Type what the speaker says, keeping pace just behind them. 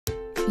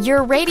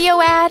Your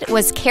radio ad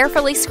was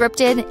carefully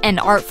scripted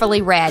and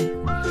artfully read.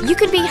 You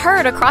could be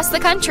heard across the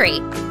country.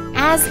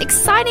 As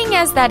exciting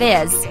as that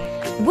is,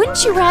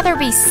 wouldn't you rather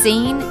be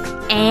seen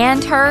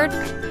and heard?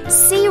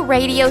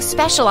 SeeRadio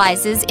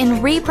specializes in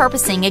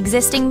repurposing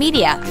existing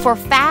media for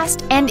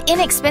fast and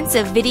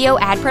inexpensive video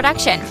ad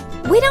production.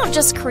 We don't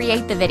just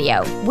create the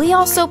video, we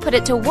also put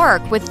it to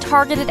work with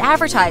targeted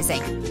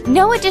advertising.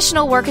 No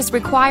additional work is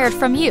required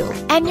from you,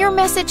 and your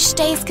message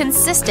stays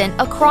consistent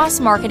across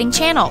marketing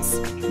channels.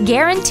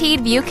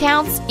 Guaranteed view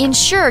counts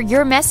ensure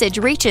your message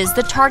reaches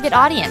the target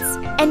audience,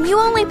 and you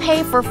only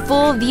pay for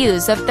full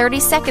views of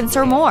 30 seconds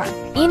or more.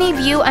 Any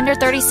view under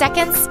 30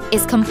 seconds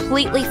is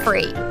completely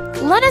free.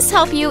 Let us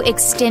help you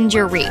extend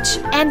your reach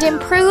and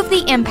improve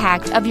the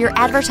impact of your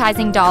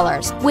advertising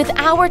dollars with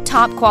our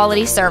top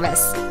quality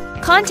service.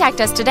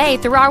 Contact us today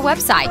through our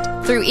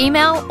website, through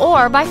email,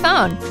 or by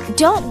phone.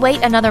 Don't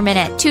wait another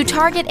minute to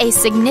target a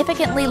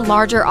significantly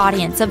larger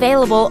audience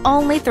available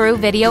only through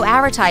video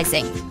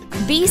advertising.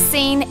 Be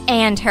seen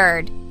and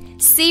heard.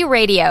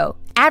 SeeRadio.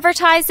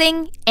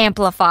 Advertising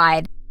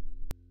amplified.